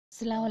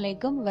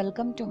Assalamualaikum,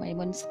 welcome to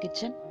Mymoonz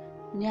Kitchen.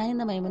 ഞാൻ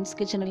ഇന്ന് മൈമൂൺസ്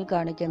കിച്ചണിൽ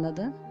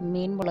കാണിക്കുന്നത്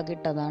മീൻ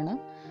മുളകിട്ടതാണ്.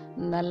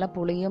 നല്ല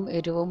പുളിയും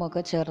എരിവും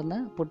ഒക്കെ ചേർന്ന്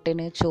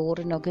പുട്ടിന്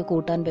ചോറിനൊക്കെ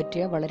കൂട്ടാൻ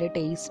പറ്റിയ വളരെ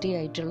ടേസ്റ്റി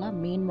ആയിട്ടുള്ള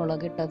മീൻ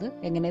മുളകിട്ടത്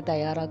എങ്ങനെ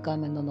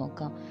തയ്യാറാക്കാമെന്ന്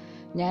നോക്കാം.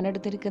 ഞാൻ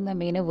എടുത്തിരിക്കുന്ന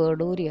മീൻ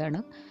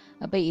വേടൂരിയാണ്.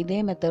 അപ്പോൾ ഇതേ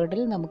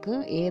മെത്തേഡിൽ നമുക്ക്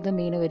ഏത്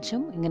മീൻ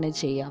വെച്ചും ഇങ്ങനെ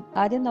ചെയ്യാം.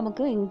 ആദ്യം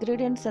നമുക്ക്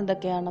ഇൻഗ്രീഡിയൻസ്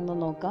എന്തൊക്കെയാണെന്ന്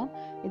നോക്കാം.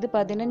 ഇത്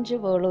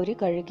 15 വേളൂരി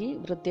കഴുകി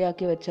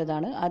വൃത്തിയാക്കി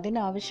വെച്ചതാണ്.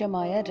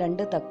 അതിനാവശ്യമായ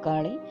 2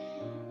 തക്കാളി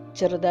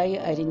ചെറുതായി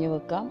അരിഞ്ഞു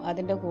വെക്കാം.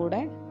 അതിൻ്റെ കൂടെ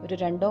ഒരു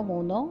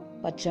 2-3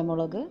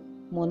 പച്ചമുളക്,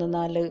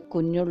 3-4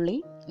 കുഞ്ഞുള്ളി,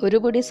 ഒരു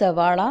പിടി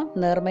സവാള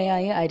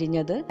നേർമയായി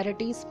അരിഞ്ഞത്, 1/2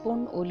 ടീസ്പൂൺ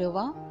ഉലുവ,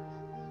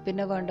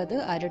 പിന്നെ വേണ്ടത്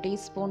 1/2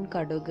 ടീസ്പൂൺ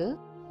കടുക്,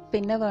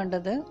 പിന്നെ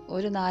വേണ്ടത്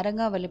ഒരു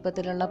നാരങ്ങ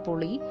വലിപ്പത്തിലുള്ള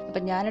പുളി.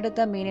 അപ്പം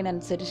ഞാനെടുത്ത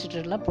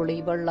മീനിനനുസരിച്ചിട്ടുള്ള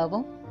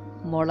പുളിവെള്ളവും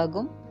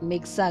മുളകും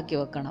മിക്സാക്കി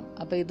വെക്കണം.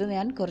 അപ്പോൾ ഇത്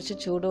ഞാൻ കുറച്ച്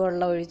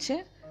ചൂടുവെള്ളം ഒഴിച്ച്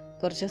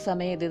കുറച്ച്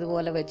സമയം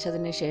ഇതുപോലെ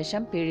വെച്ചതിന്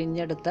ശേഷം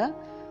പിഴിഞ്ഞെടുത്ത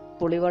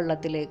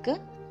പുളിവെള്ളത്തിലേക്ക്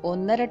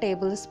 1.5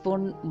 ടേബിൾ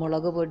സ്പൂൺ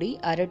മുളക് പൊടി,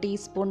 1/2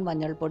 ടീസ്പൂൺ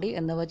മഞ്ഞൾപ്പൊടി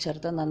എന്നിവ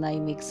ചേർത്ത് നന്നായി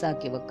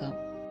മിക്സാക്കി വെക്കാം.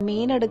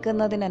 മീൻ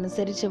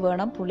എടുക്കുന്നതിനനുസരിച്ച്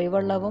വേണം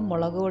പുളിവെള്ളവും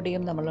മുളക്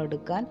പൊടിയും നമ്മൾ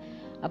എടുക്കാൻ.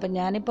 അപ്പം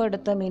ഞാനിപ്പോൾ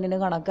എടുത്ത മീനിന്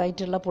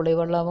കണക്കായിട്ടുള്ള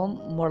പുളിവെള്ളവും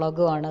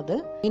മുളകുമാണത്.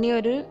 ഇനി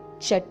ഒരു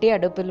ചട്ടി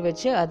അടുപ്പിൽ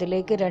വെച്ച്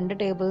അതിലേക്ക് 2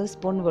 ടേബിൾ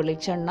സ്പൂൺ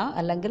വെളിച്ചെണ്ണ,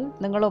 അല്ലെങ്കിൽ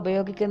നിങ്ങൾ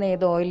ഉപയോഗിക്കുന്ന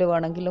ഏത് ഓയിൽ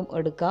വേണമെങ്കിലും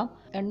എടുക്കാം.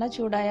 എണ്ണ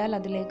ചൂടായാൽ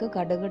അതിലേക്ക്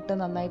കടുകിട്ട്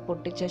നന്നായി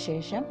പൊട്ടിച്ച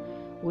ശേഷം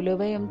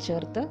ഉലുവയും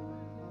ചേർത്ത്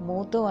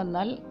മൂത്ത്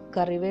വന്നാൽ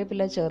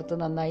കറിവേപ്പില ചേർത്ത്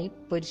നന്നായി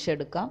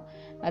പൊരിച്ചെടുക്കാം.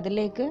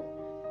 അതിലേക്ക്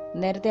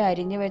നേരത്തെ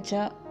അരിഞ്ഞു വെച്ച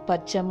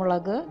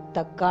പച്ചമുളക്,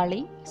 തക്കാളി,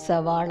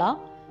 സവാള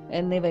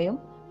എന്നിവയും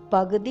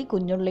പകുതി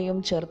കുഞ്ഞുള്ളിയും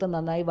ചേർത്ത്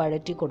നന്നായി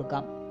വഴറ്റി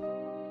കൊടുക്കാം.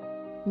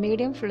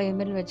 മീഡിയം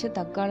ഫ്ലെയിമിൽ വെച്ച്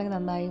തക്കാളി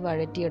നന്നായി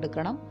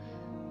വഴറ്റിയെടുക്കണം.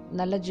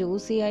 നല്ല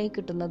ജ്യൂസിയായി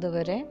കിട്ടുന്നത്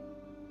വരെ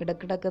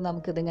ഇടയ്ക്കിടയ്ക്ക്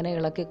നമുക്കിതിങ്ങനെ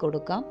ഇളക്കി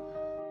കൊടുക്കാം.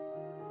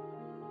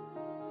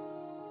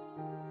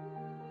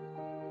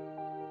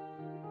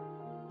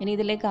 ഇനി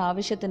ഇതിലേക്ക്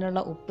ആവശ്യത്തിനുള്ള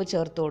ഉപ്പ്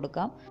ചേർത്ത്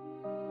കൊടുക്കാം.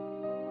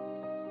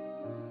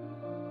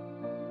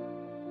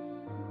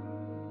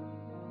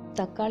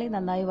 തക്കാളി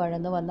നന്നായി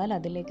വഴന്നു വന്നാൽ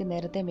അതിലേക്ക്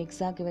നേരത്തെ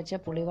മിക്സാക്കി വെച്ച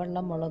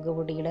പുളിവെള്ളം മുളക്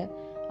പൊടിയുടെ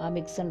ആ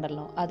മിക്സ്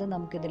ഉണ്ടല്ലോ, അത്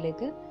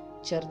നമുക്കിതിലേക്ക്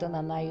ചേർത്ത്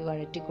നന്നായി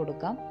വഴറ്റി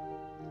കൊടുക്കാം.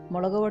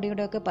 മുളക്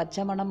പൊടിയുടെയൊക്കെ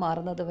പച്ചമണം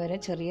മാറുന്നത് വരെ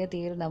ചെറിയ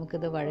തീയിൽ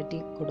നമുക്കിത് വഴറ്റി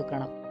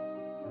കൊടുക്കണം.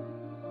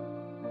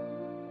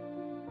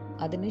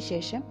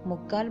 അതിനുശേഷം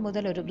 1/4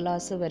 മുതൽ 1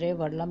 ഗ്ലാസ് വരെ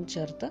വെള്ളം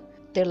ചേർത്ത്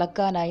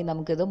തിളക്കാനായി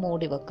നമുക്കിത്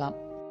മൂടി വെക്കാം.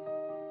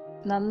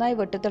 നന്നായി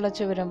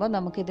വെട്ടിത്തിളച്ച് വരുമ്പോൾ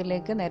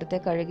നമുക്കിതിലേക്ക് നേരത്തെ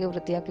കഴുകി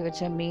വൃത്തിയാക്കി വെച്ച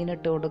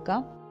മീനിട്ട്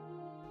കൊടുക്കാം.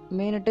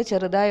 മീനിട്ട്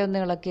ചെറുതായി ഒന്ന്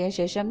ഇളക്കിയ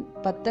ശേഷം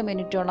 10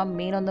 മിനിറ്റോളം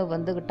മീനൊന്ന്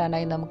വെന്ത്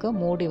കിട്ടാനായി നമുക്ക്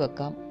മൂടി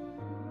വെക്കാം.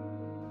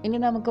 ഇനി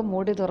നമുക്ക്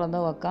മൂടി തുറന്ന്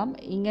വെക്കാം.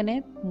 ഇങ്ങനെ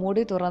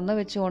മൂടി തുറന്ന്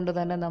വെച്ചുകൊണ്ട്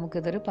തന്നെ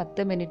നമുക്കിതൊരു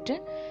 10 മിനിറ്റ്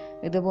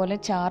ഇതുപോലെ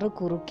ചാറ്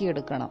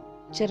കുറുക്കിയെടുക്കണം.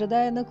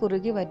 ചെറുതായൊന്ന്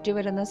കുറുകി വറ്റി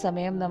വരുന്ന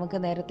സമയം നമുക്ക്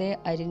നേരത്തെ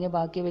അരിഞ്ഞ്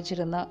ബാക്കി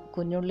വെച്ചിരുന്ന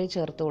കുഞ്ഞുള്ളി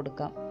ചേർത്ത്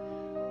കൊടുക്കാം.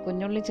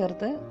 കുഞ്ഞുള്ളി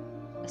ചേർത്ത്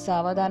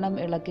സാവധാനം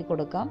ഇളക്കി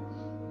കൊടുക്കാം.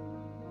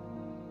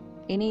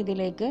 ഇനി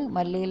ഇതിലേക്ക്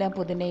മല്ലിയില,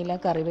 പുതിനയില,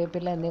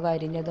 കറിവേപ്പില എന്നിവ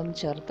അരിഞ്ഞതും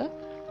ചേർത്ത്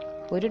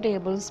 1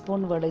 ടേബിൾ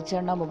സ്പൂൺ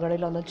വെളിച്ചെണ്ണ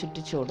മുകളിലൊന്ന്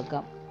ചുറ്റിച്ചു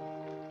കൊടുക്കാം.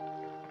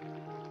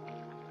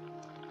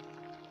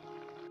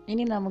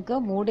 ഇനി നമുക്ക്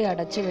മൂടി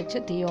അടച്ചു വെച്ച്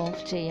തീ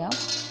ഓഫ് ചെയ്യാം.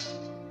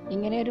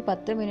 ഇങ്ങനെ ഒരു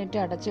 10 മിനിറ്റ്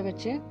അടച്ചു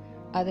വെച്ച്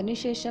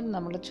അതിനുശേഷം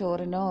നമ്മൾ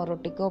ചോറിനോ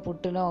ഒറൊട്ടിക്കോ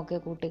പുട്ടിനോ ഒക്കെ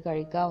കൂട്ടി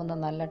കഴിക്കാവുന്ന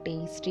നല്ല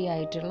ടേസ്റ്റി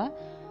ആയിട്ടുള്ള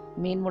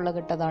മീൻ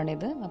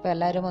മുളകിട്ടതാണിത്. അപ്പോൾ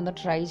എല്ലാവരും ഒന്ന്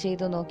ട്രൈ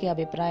ചെയ്ത് നോക്കി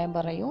അഭിപ്രായം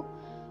പറയൂ.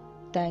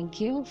 Thank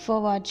you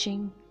for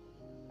watching.